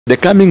The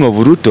coming of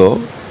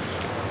Ruto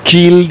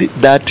killed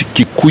that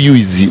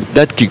Kikuyuism,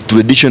 that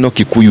traditional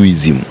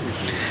Kikuyuism,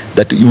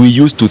 that we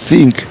used to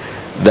think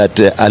that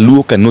a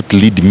Luo cannot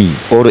lead me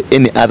or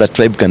any other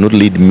tribe cannot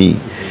lead me.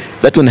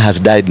 That one has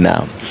died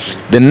now.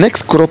 The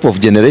next crop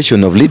of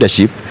generation of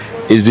leadership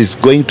is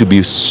going to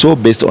be so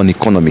based on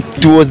economic.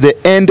 Towards the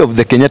end of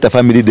the Kenyatta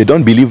family, they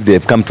don't believe they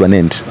have come to an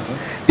end.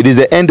 It is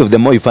the end of the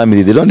Moi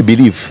family, they don't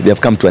believe they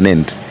have come to an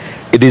end.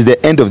 It is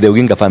the end of the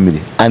Odinga family,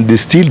 and they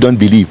still don't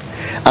believe.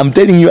 I'm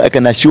telling you, I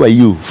can assure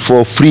you,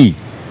 for free,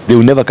 they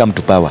will never come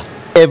to power.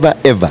 Ever,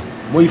 ever.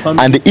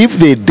 And if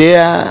they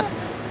dare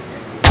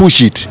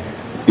push it,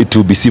 it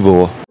will be civil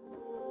war.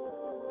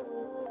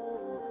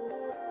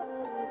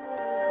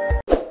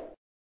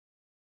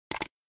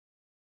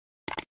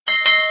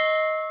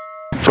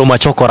 From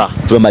Achokora.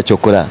 From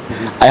Achokora.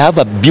 I have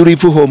a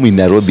beautiful home in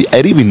Nairobi.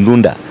 I live in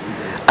Runda.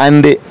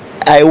 And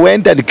I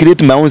went and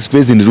created my own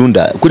space in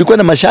Runda. Kulikuwa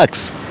na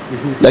mashacks.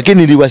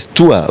 Lakini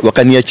niliwastua,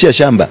 wakaniachia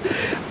shamba.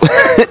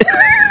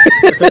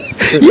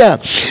 Yeah,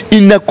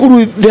 in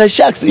Nakuru there are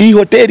shacks. Hii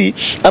hoteli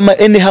ama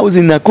any house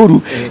in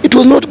Nakuru, it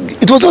was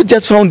not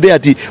just found there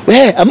ati,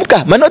 "Wewe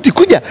amka, manoti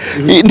kuja."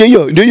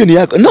 Ndio hiyo ni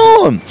yako.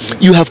 No,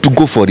 you have to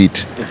go for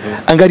it.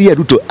 Angalia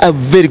Ruto, a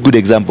very good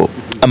example.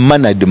 A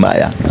man I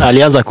admire.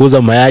 Alianza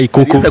kuuza mayai,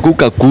 kuku.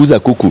 Alianza kuuza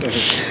kuku.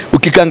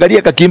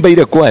 Ukikangalia kakimba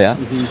ile kwaya,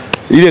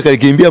 ile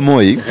kakimbia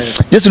Moi,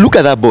 just look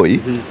at that boy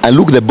and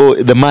look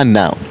the man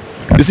now.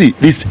 You see,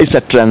 this is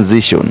a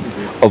transition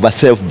of a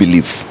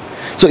self-belief.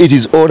 So it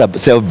is all about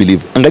self-belief.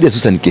 Angalia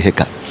Susan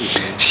Kiheka.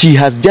 She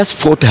has just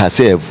fought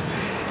herself.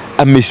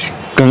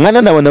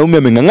 Amengangana na wanaume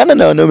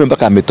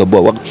mpaka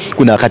ametoboa.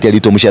 Kuna wakati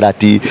aliitwa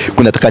msharati,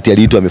 kuna wakati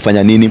aliitwa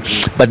amefanya nini.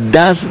 But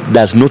that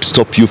does not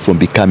stop you from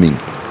becoming.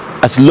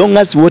 As long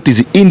as what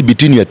is in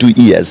between your two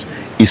ears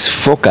is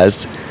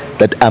focused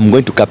that I'm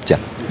going to capture,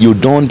 you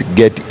don't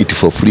get it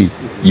for free.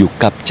 You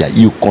capture,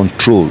 you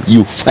control,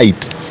 you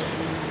fight,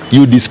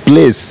 you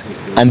displace,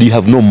 and you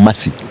have no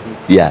mercy.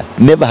 Yeah,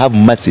 never have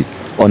mercy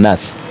on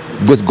earth,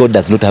 because God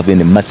does not have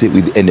any mercy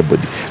with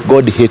anybody.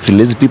 God hates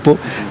lazy people,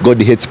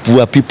 God hates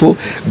poor people,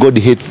 God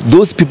hates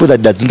those people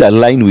that does not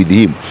align with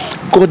him.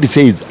 God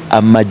says,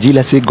 I'm a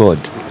jealous God.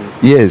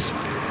 Yes,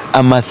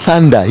 I'm a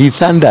thunder, he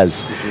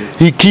thunders.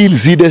 He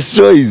kills, he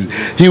destroys.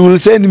 He will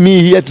send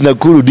me here to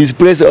Nakuru,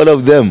 displace all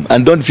of them,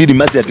 and don't feel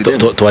mercy at them.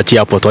 Tuachie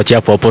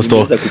hapo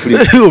apostle.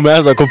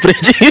 Umeanza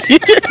kupreach.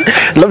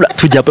 Labda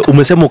tujape,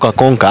 umesema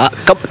ukakonka,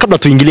 kabla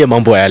tuingilie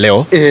mambo ya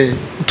leo.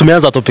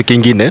 Tumeanza topic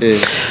nyingine.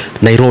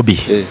 Nairobi.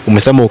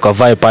 Umesema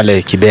ukavae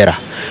pale Kibera.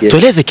 Yes.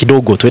 Tueleze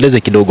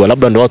kidogo,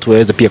 labda ndio watu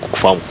waweze pia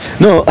kukufahamu.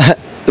 No,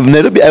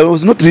 Nairobi, I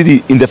was not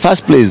really, in the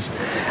first place,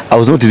 I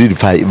was not really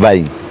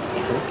vying.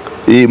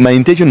 My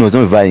intention was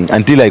not vying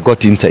until I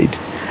got inside.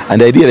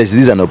 And I realized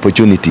this is an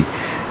opportunity.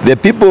 The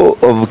people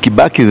of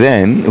Kibaki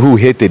then, who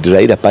hated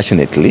Raila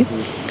passionately,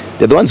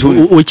 they're the ones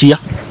who... Which year?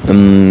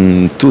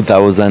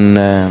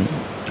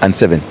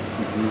 2007.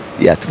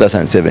 Yeah,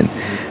 2007.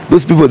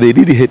 Those people, they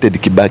really hated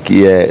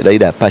Kibaki,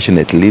 Raila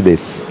passionately.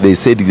 They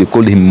said, they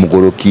called him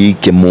Mogoroki,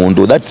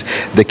 Kemondo. That's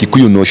the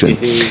Kikuyu notion.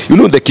 You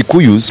know, the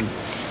Kikuyus,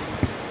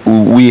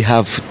 we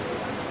have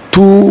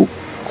two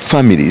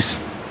families,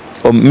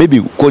 or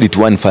maybe call it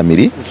one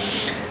family,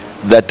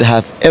 that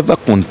have ever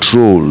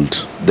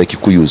controlled the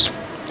Kikuyus.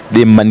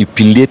 They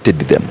manipulated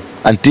them.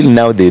 Until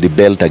now, they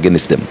rebelled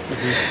against them.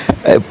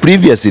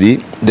 Previously,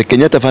 the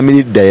Kenyatta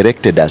family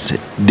directed us,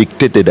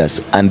 dictated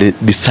us, and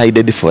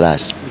decided for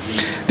us.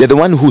 They're the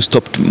one who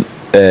stopped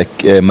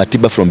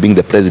Matiba from being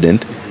the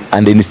president,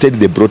 and instead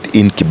they brought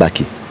in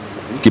Kibaki.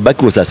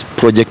 Kibaki was a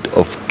project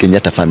of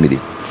Kenyatta family.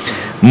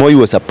 Moi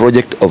was a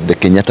project of the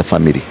Kenyatta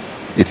family.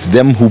 It's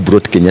them who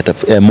brought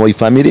Moi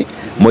family,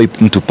 Moi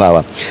into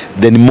power.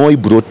 Then Moi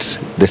brought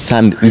the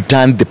son,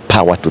 returned the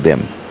power to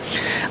them.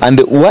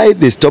 And why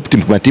they stopped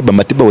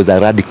Matiba was a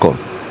radical.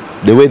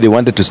 The way they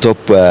wanted to stop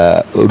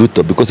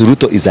Ruto, because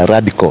Ruto is a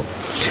radical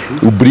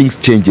who brings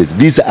changes.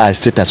 These are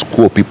status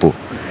quo people.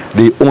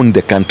 They own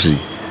the country.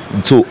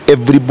 So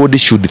everybody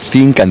should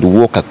think and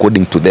walk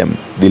according to them.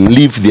 They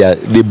live there,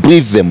 they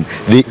breathe them,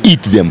 they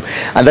eat them.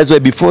 And that's why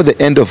before the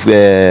end of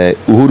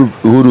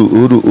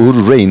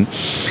Uhuru reign,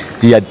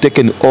 he had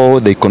taken all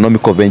the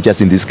economical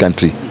ventures in this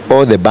country.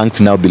 All the banks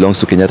now belongs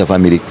to Kenyatta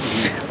family.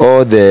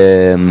 All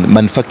the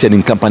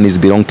manufacturing companies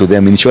belong to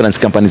them. Insurance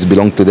companies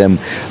belong to them.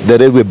 The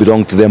railway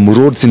belong to them.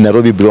 Roads in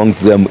Nairobi belong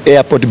to them.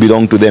 Airport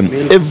belong to them.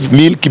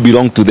 Milk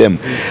belong to them.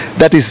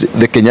 That is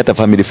the Kenyatta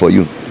family for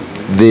you.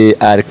 They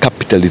are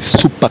capitalists,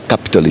 super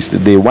capitalists.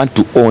 They want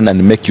to own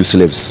and make you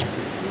slaves.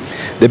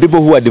 The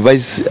people who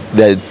advise,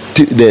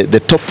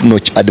 the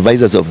top-notch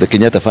advisors of the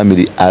Kenyatta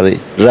family are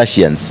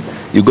Russians.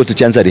 You go to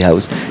Chancery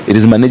House, it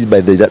is managed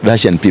by the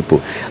Russian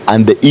people.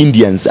 And the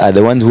Indians are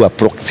the ones who are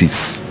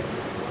proxies.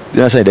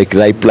 You know, like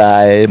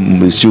Reply,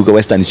 Sugar,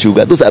 Western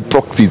Sugar, those are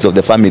proxies of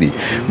the family.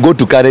 Go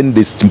to Karen,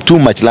 there's too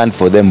much land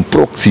for them,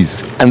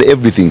 proxies and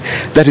everything.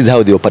 That is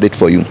how they operate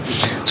for you.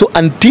 So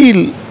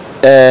until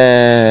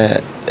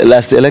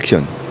last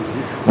election,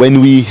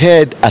 when we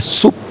had a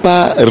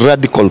super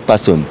radical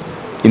person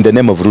in the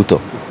name of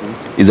Ruto,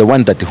 is the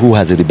one that who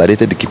has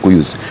liberated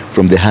Kikuyus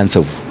from the hands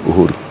of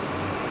Uhuru,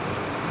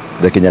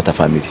 the Kenyatta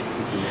family.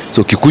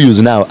 So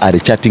Kikuyus now are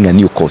charting a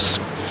new course.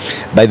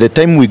 By the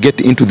time we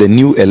get into the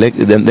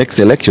next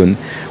election,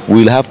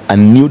 we will have a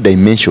new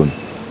dimension,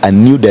 a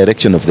new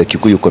direction of the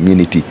Kikuyu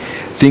community,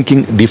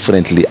 thinking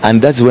differently.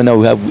 And that's when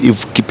we have,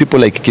 if people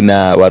like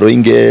Kina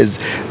Waruinges,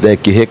 the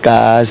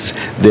Kihekas,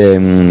 the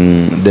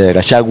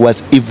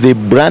Gachagwas, if they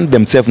brand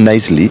themselves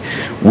nicely,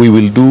 we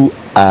will do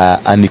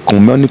an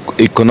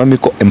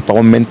economical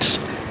empowerment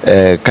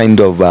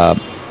kind of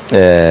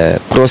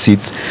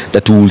proceeds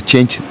that will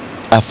change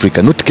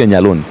Africa, not Kenya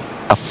alone,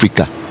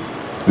 Africa.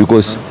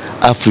 Because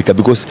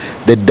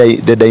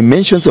the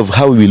dimensions of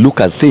how we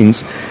look at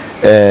things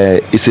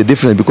is a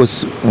different,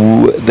 because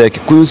the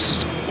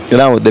Kikuyus,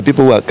 the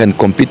people who can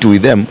compete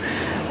with them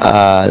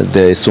are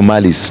the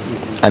Somalis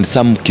and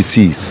some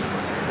Kisis.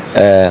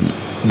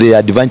 They are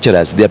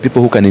adventurers. They are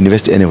people who can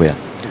invest anywhere.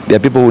 They are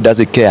people who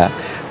doesn't care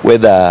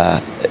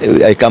whether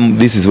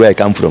this is where I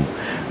come from.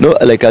 No,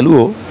 like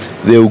Aluo,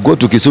 they will go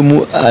to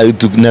Kisumu,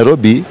 to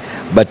Nairobi,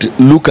 but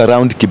look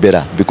around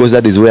Kibera, because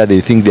that is where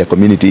they think their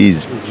community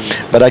is.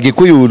 But a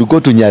Kikuyu will go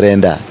to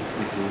Nyarenda,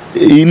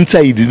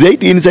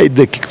 right inside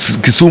the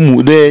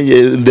Kisumu,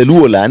 the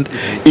Luo land,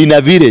 in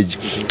a village,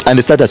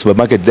 and start a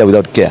supermarket there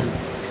without care.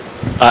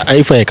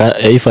 If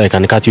I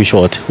can cut you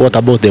short, what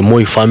about the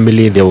Moi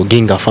family, the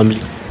Odinga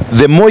family?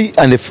 The Moi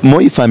and the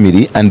Moi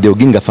family and the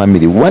Odinga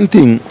family. One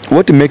thing,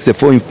 what made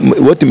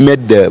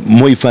the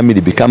Moi family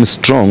become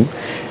strong,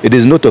 it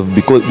is not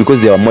because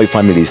they were Moi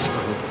families.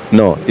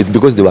 No, it's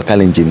because they were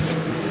Kalenjins.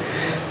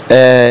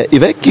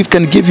 If I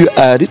can give you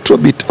a little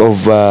bit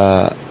of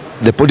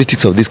the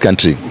politics of this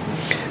country,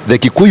 the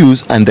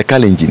Kikuyus and the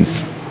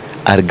Kalenjins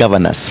are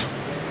governors.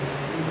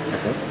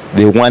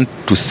 They want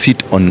to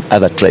sit on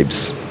other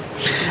tribes.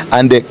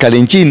 And the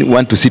Kalenjin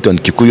want to sit on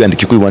Kikuyu, and the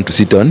Kikuyu want to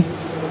sit on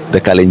the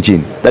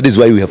Kalenjin. That is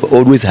why we have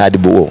always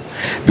had war,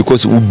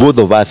 because both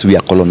of us, we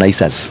are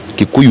colonizers.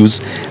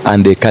 Kikuyus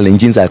and the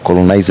Kalenjins are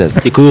colonizers.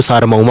 Kikuyus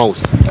are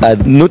Mau-Maus.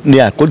 Not they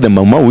are called the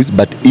Mau-Maus,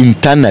 but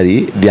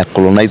internally they are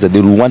colonizers. They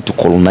will want to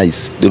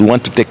colonize. They will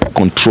want to take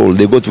control.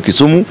 They go to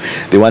Kisumu,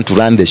 they want to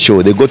run the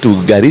show. They go to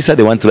Garissa,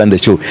 they want to run the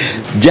show.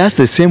 Just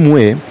the same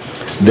way,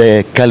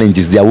 the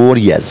Kalenjins, they are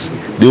warriors.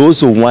 They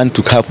also want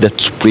to have that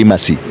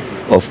supremacy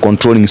of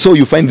controlling. So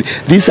you find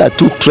these are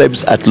two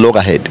tribes at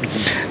loggerhead.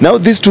 Now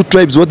these two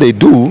tribes, what they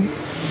do,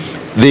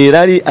 they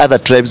rally other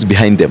tribes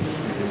behind them.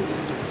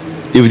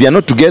 If they are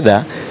not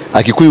together,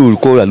 a Kikuyu will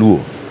call a Luo.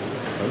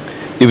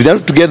 If they are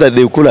not together,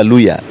 they will call a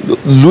Luya.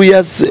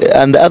 Luyas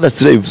and the other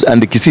tribes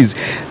and the Kisis,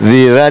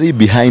 they rally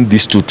behind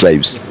these two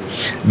tribes.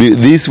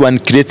 This one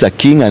creates a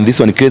king and this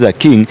one creates a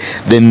king,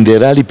 then they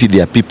rally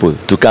their people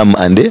to come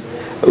and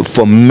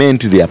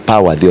foment their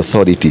power, the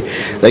authority.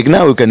 Like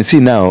now you can see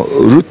now,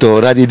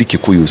 Ruto rallied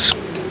Kikuyus.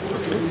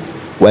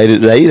 While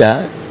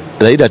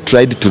Raila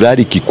tried to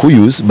rally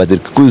Kikuyus, but the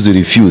Kikuyus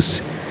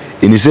refused.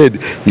 And he said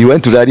he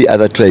went to rally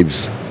other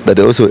tribes that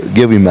also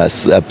gave him a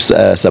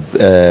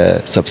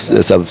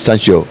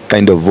substantial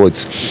kind of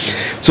votes.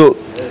 So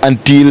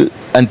until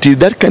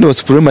that kind of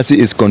supremacy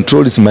is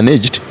controlled, is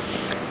managed,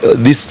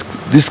 this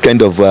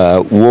kind of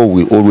war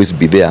will always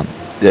be there.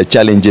 There are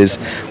challenges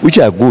which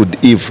are good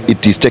if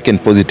it is taken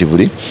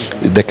positively.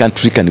 The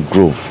country can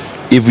grow.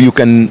 If you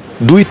can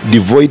do it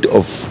devoid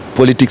of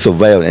politics of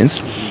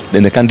violence,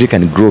 then the country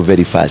can grow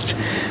very fast.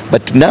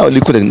 But now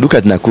look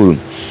at Nakuru.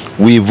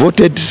 We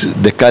voted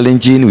the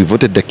Kalenjin, we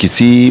voted the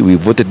Kisii, we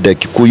voted the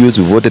Kikuyus,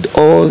 we voted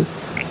all,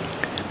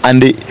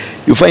 and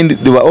you find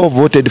they were all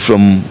voted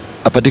from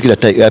a particular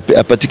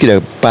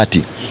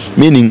party,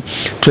 meaning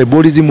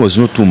tribalism was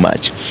not too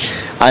much.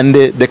 And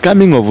the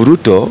coming of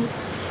Ruto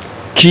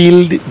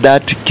killed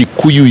that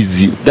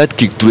Kikuyuism, that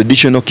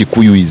traditional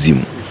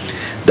Kikuyuism,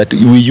 that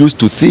we used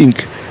to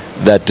think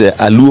that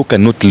a Luo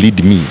cannot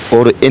lead me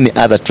or any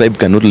other tribe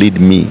cannot lead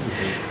me.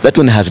 That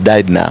one has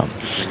died now.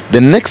 The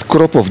next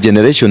crop of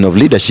generation of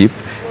leadership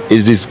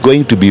is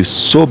going to be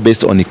so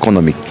based on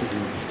economic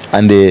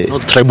and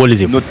not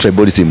tribalism. Not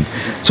tribalism.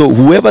 So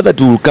whoever that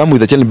will come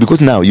with a challenge,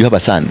 because now you have a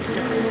son,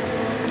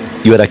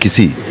 you are a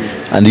Kisii,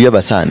 and you have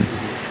a son.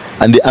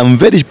 And I'm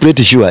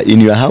pretty sure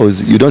in your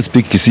house, you don't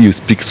speak Kisii, you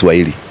speak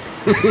Swahili.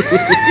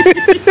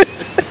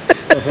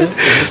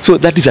 So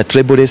that is a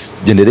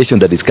tribalist generation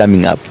that is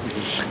coming up.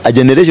 A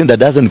generation that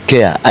doesn't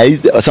care.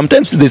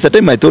 Sometimes there's a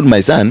time I told my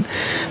son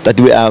that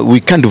we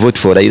can't vote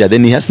for Raila.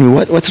 Then he asked me,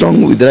 what's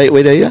wrong with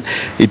Raila?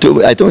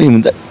 I told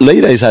him that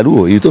Raila is a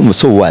Luo. He told me,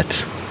 so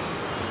what?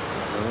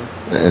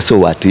 So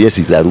what? Yes,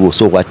 he's a Luo.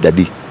 So what,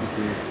 Daddy?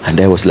 And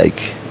I was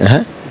like,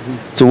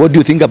 So what do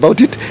you think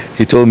about it?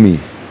 He told me,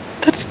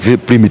 that's very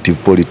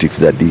primitive politics,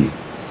 Daddy.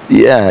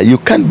 Yeah, you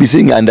can't be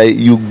saying, and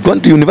you gone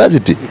to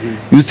university.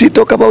 You still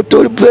talk about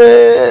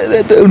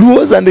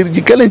Luos and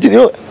Kalenjin.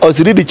 I was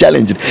really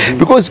challenged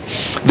because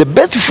the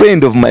best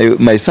friend of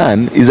my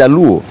son is a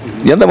Luo.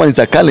 The other one is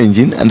a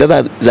Kalenjin, and the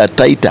other is a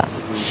Taita.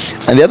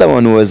 And the other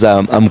one was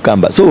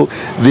Mkamba. So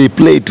they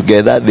play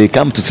together, they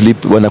come to sleep,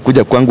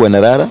 wanakuja kwangu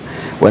wanalala,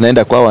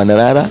 wanaenda kwao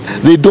wanalala.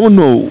 They don't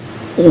know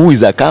who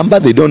is a Kamba,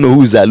 they don't know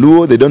who is a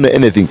Luo, they don't know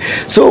anything.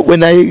 So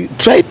when I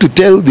tried to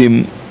tell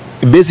them,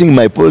 basing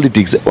my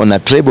politics on a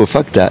tribal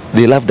factor,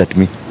 they laughed at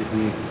me.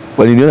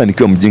 Waliniona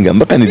nikiwa mjinga,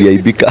 mpaka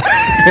niliaibika.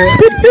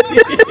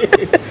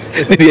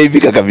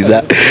 Niliaibika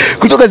kabisa.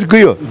 Kutoka siku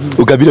hiyo,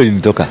 ukabila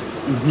ulinitoka.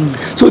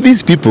 So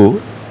these people,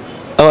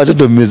 our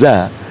watoto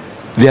mmezaa,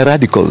 they are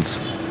radicals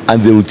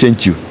and they will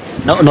change you.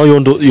 Now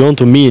you want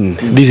to mean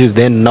this is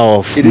the end now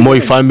of Moi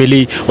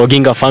family,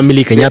 Odinga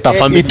family, Kenyatta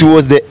family? It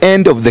was the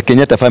end of the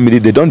Kenyatta family.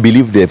 They don't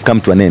believe they have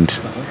come to an end.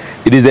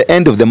 It is the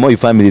end of the Moi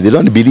family. They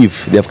don't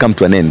believe they have come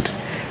to an end.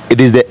 It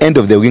is the end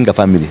of the Odinga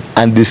family.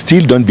 And they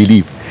still don't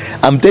believe.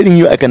 I'm telling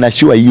you, I can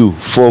assure you,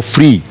 for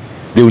free,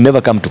 they will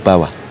never come to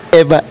power.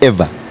 Ever,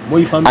 ever.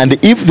 And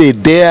if they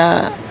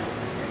dare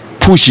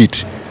push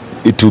it,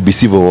 it will be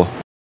civil war.